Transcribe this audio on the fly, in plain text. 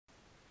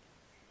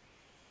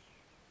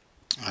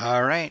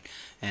Alright,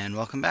 and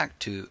welcome back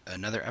to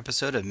another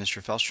episode of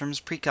Mr. Fjelstrom's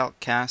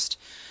PrecalcCast.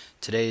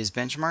 Today's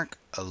benchmark,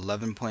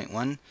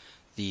 11.1,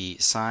 the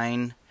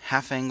sine,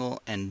 half angle,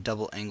 and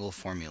double angle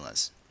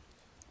formulas.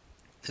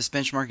 This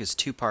benchmark is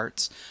two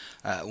parts.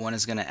 One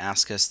is going to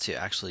ask us to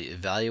actually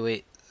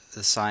evaluate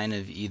the sine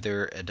of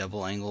either a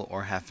double angle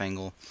or half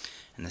angle,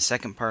 and the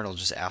second part will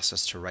just ask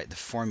us to write the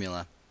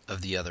formula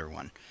of the other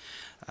one.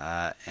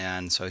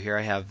 And so here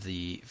I have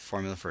the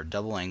formula for a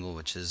double angle,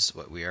 which is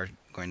what we are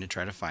going to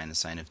try to find, the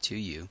sine of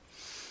 2u.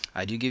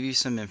 I do give you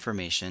some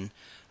information.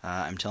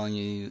 I'm telling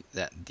you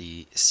that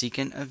the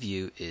secant of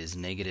u is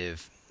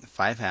negative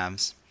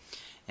 5/2,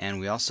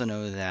 and we also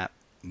know that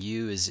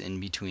u is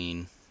in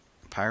between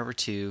pi over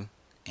 2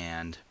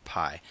 and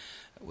pi.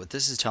 What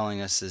this is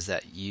telling us is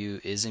that u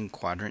is in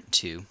quadrant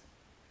 2,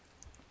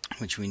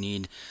 which we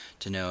need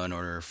to know in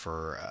order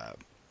for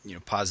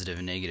positive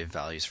and negative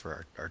values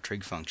for our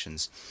trig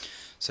functions.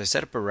 So I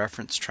set up a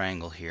reference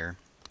triangle here,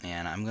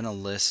 and I'm going to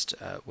list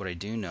what I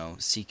do know,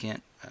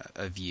 secant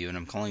of u, and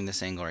I'm calling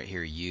this angle right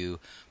here u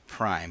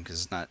prime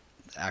because it's not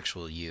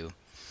actual u,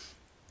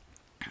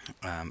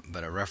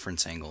 but a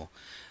reference angle.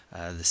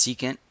 The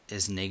secant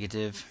is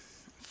negative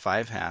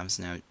 5/2.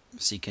 Now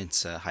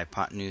secant's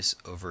hypotenuse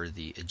over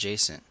the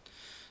adjacent.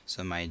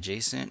 So my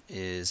adjacent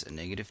is a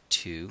negative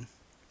 2,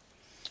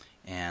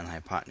 and the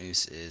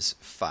hypotenuse is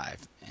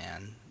 5.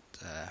 And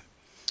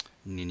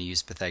I'm going to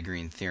use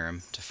Pythagorean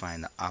theorem to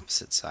find the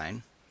opposite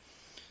side.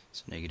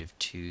 So negative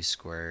 2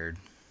 squared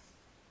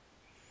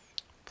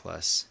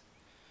plus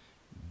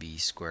b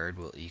squared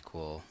will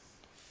equal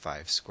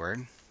 5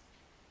 squared.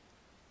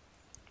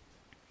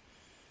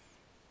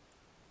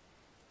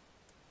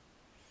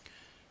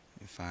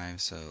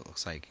 So it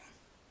looks like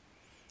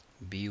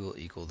b will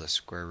equal the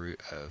square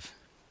root of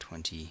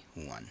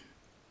 21.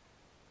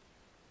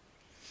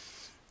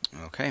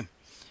 Okay,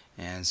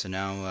 and so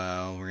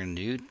now we're going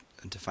to do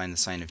to find the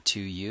sine of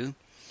 2u.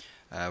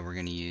 We're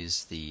going to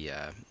use the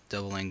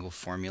double angle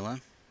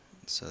formula.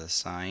 So the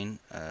sine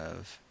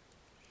of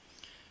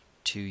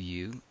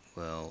 2u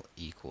will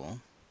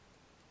equal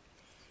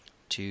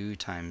 2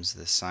 times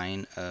the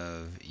sine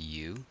of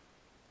u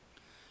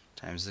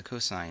times the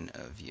cosine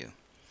of u.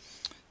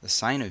 The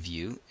sine of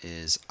u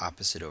is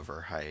opposite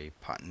over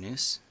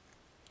hypotenuse.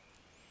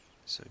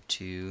 So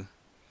 2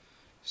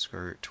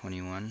 square root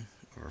 21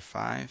 over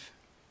 5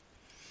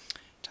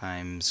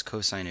 times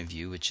cosine of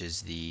u, which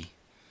is the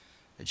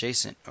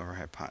adjacent over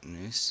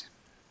hypotenuse,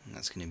 and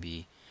that's going to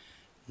be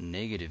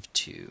negative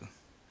 2,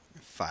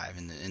 5.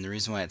 And the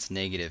reason why it's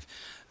negative,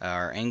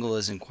 our angle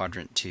is in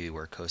quadrant 2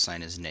 where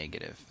cosine is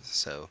negative,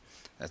 so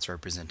that's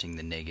representing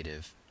the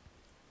negative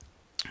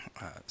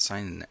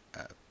sign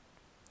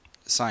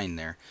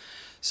there.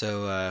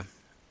 So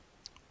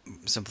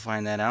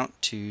simplifying that out,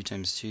 2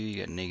 times 2, you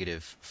get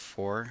negative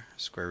 4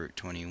 square root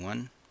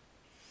 21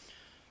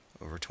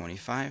 over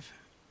 25,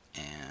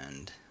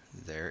 and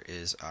there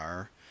is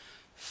our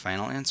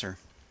final answer.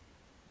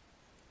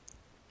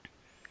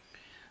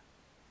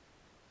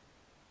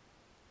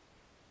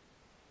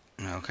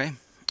 Okay,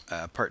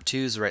 part 2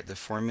 is write the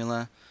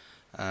formula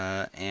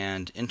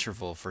and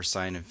interval for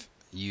sine of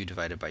u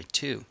divided by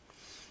 2.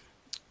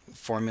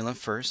 Formula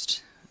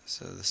first,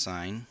 so the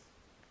sine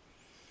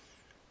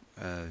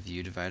of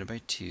u divided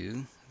by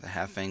 2, the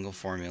half angle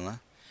formula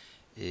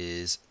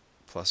is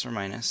plus or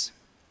minus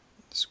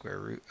the square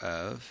root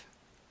of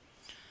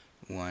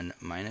 1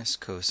 minus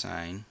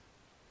cosine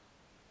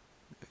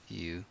of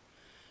u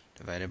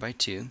divided by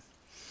 2,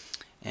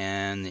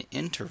 and the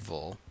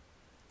interval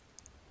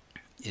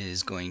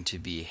is going to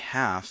be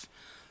half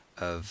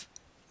of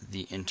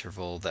the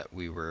interval that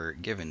we were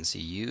given. See,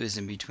 u is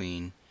in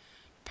between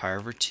pi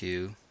over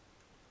 2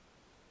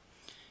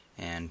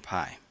 and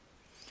pi.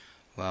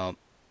 Well,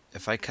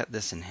 if I cut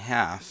this in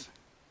half,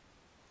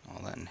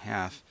 all that in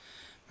half,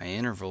 my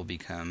interval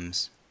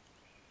becomes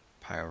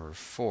pi over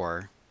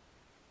 4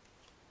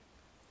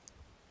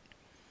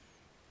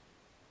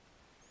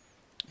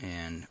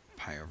 and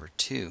pi over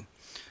 2.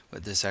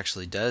 What this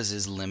actually does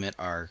is limit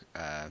our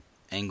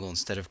angle.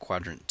 Instead of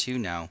quadrant 2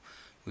 now,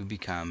 we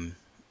become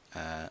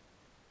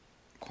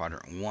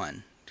quadrant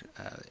 1.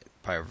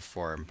 Pi over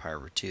 4 and pi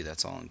over 2,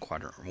 that's all in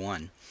quadrant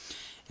 1.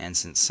 And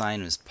since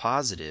sine was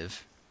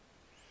positive,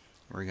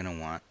 we're going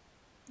to want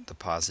the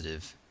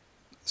positive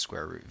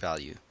square root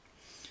value.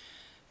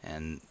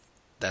 And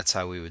that's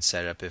how we would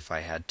set it up if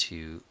I had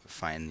to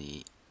find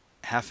the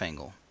half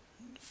angle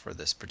for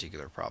this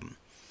particular problem.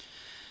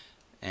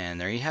 And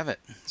there you have it.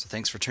 So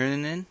thanks for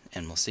tuning in,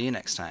 and we'll see you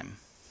next time.